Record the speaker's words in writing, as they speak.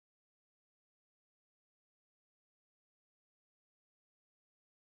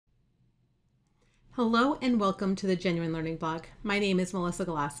Hello and welcome to the Genuine Learning Blog. My name is Melissa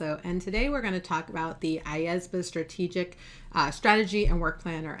Galasso, and today we're going to talk about the IESBA Strategic Strategy and Work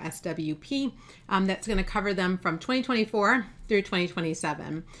Plan, or SWP, that's going to cover them from 2024 through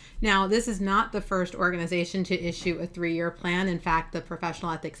 2027. Now, this is not the first organization to issue a three-year plan. In fact, the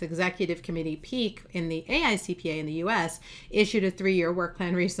Professional Ethics Executive Committee, PEAK, in the AICPA in the US, issued a three-year work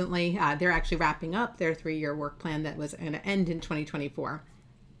plan recently. They're actually wrapping up their three-year work plan that was going to end in 2024.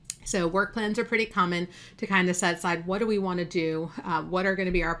 So work plans are pretty common to kind of set aside what do we want to do, what are going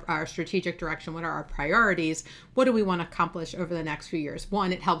to be our strategic direction, what are our priorities, what do we want to accomplish over the next few years.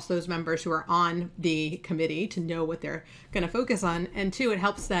 One, it helps those members who are on the committee to know what they're going to focus on, and two, it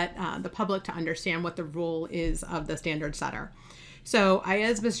helps that the public to understand what the role is of the standard setter. So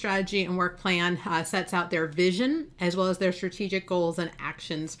IESBA Strategy and Work Plan sets out their vision as well as their strategic goals and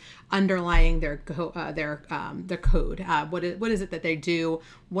actions underlying their code. What is it that they do?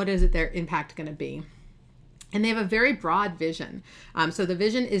 What is it their impact going to be? And they have a very broad vision. So the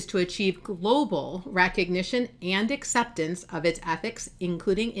vision is to achieve global recognition and acceptance of its ethics,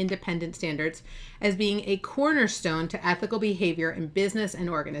 including independent standards, as being a cornerstone to ethical behavior in business and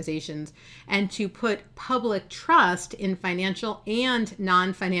organizations, and to put public trust in financial and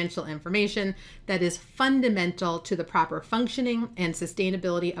non-financial information that is fundamental to the proper functioning and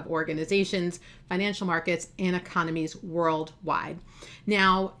sustainability of organizations, financial markets, and economies worldwide.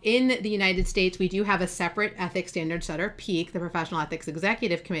 Now, in the United States, we do have a separate ethics standard setter, PEAK, the Professional Ethics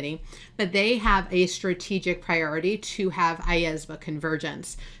Executive Committee, but they have a strategic priority to have IESBA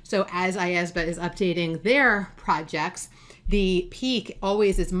convergence. So as IESBA is updating their projects, the PEAK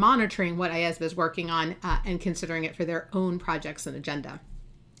always is monitoring what IESBA is working on and considering it for their own projects and agenda.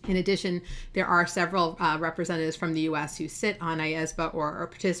 In addition, there are several representatives from the U.S. who sit on IESBA or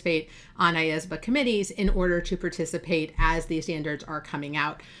participate on IESBA committees in order to participate as these standards are coming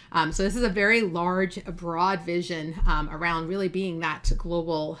out. So this is a very large, broad vision around really being that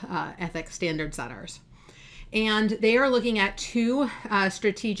global ethics standard setters. And they are looking at two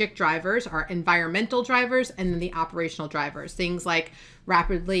strategic drivers, our environmental drivers and then the operational drivers, things like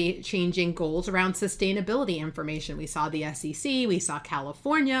rapidly changing goals around sustainability information. We saw the SEC, we saw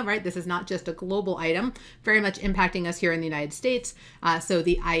California, right? This is not just a global item, very much impacting us here in the United States. So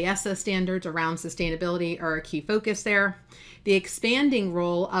the IESA standards around sustainability are a key focus there. The expanding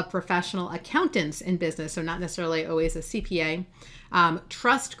role of professional accountants in business, so not necessarily always a CPA.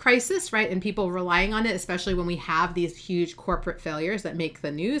 Trust crisis, right? And people relying on it, especially when we have these huge corporate failures that make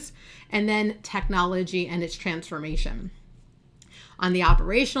the news. And then technology and its transformation. On the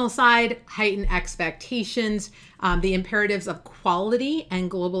operational side, heightened expectations, the imperatives of quality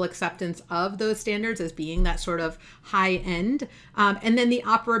and global acceptance of those standards as being that sort of high end. And then the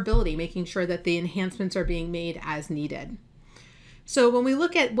operability, making sure that the enhancements are being made as needed. So when we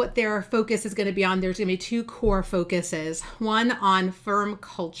look at what their focus is going to be on, there's going to be two core focuses. One on firm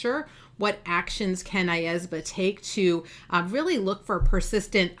culture. What actions can IESBA take to really look for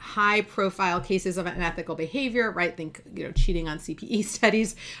persistent, high-profile cases of unethical behavior, right? Think, cheating on CPE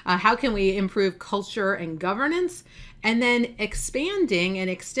studies. How can we improve culture and governance? And then expanding and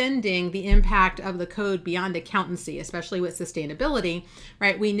extending the impact of the code beyond accountancy, especially with sustainability,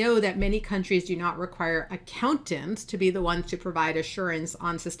 right? We know that many countries do not require accountants to be the ones to provide assurance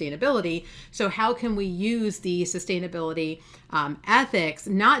on sustainability. So how can we use the sustainability ethics,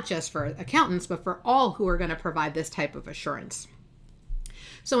 not just for accountants, but for all who are going to provide this type of assurance?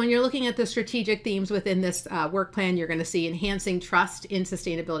 So when you're looking at the strategic themes within this work plan, you're going to see enhancing trust in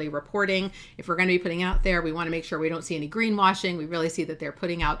sustainability reporting. If we're going to be putting out there, we want to make sure we don't see any greenwashing. We really see that they're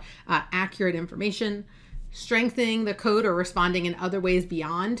putting out accurate information. Strengthening the code or responding in other ways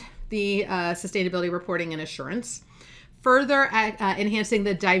beyond the sustainability reporting and assurance. Further enhancing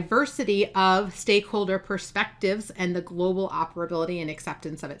the diversity of stakeholder perspectives and the global operability and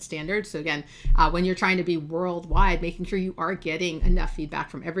acceptance of its standards. So again, when you're trying to be worldwide, making sure you are getting enough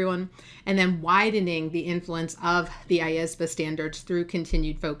feedback from everyone, and then widening the influence of the IESBA standards through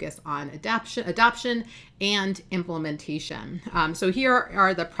continued focus on adoption and implementation. So here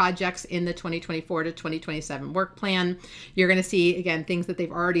are the projects in the 2024 to 2027 work plan. You're going to see, again, things that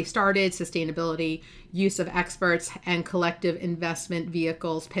they've already started: sustainability, use of experts, and collective investment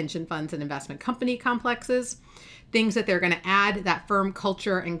vehicles, pension funds, and investment company complexes. Things that they're going to add: that firm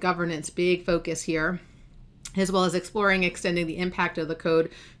culture and governance, big focus here, as well as exploring extending the impact of the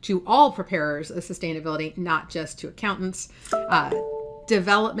code to all preparers of sustainability, not just to accountants.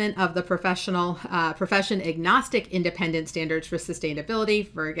 Development of the profession agnostic independent standards for sustainability,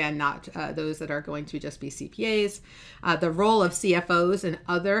 for again, not those that are going to just be CPAs. The role of CFOs and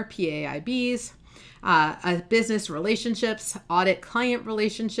other PAIBs. business relationships, audit client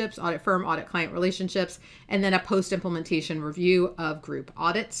relationships, audit firm, audit client relationships, and then a post-implementation review of group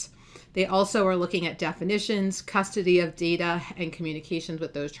audits. They also are looking at definitions, custody of data, and communications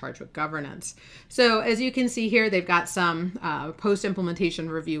with those charged with governance. So as you can see here, they've got some post-implementation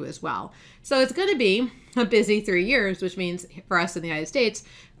review as well. So it's going to be a busy 3 years, which means for us in the United States,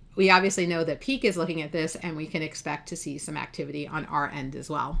 we obviously know that Peak is looking at this, and we can expect to see some activity on our end as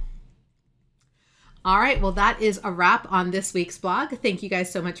well. All right, well, that is a wrap on this week's blog. Thank you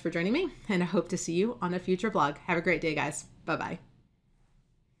guys so much for joining me, and I hope to see you on a future blog. Have a great day, guys. Bye-bye.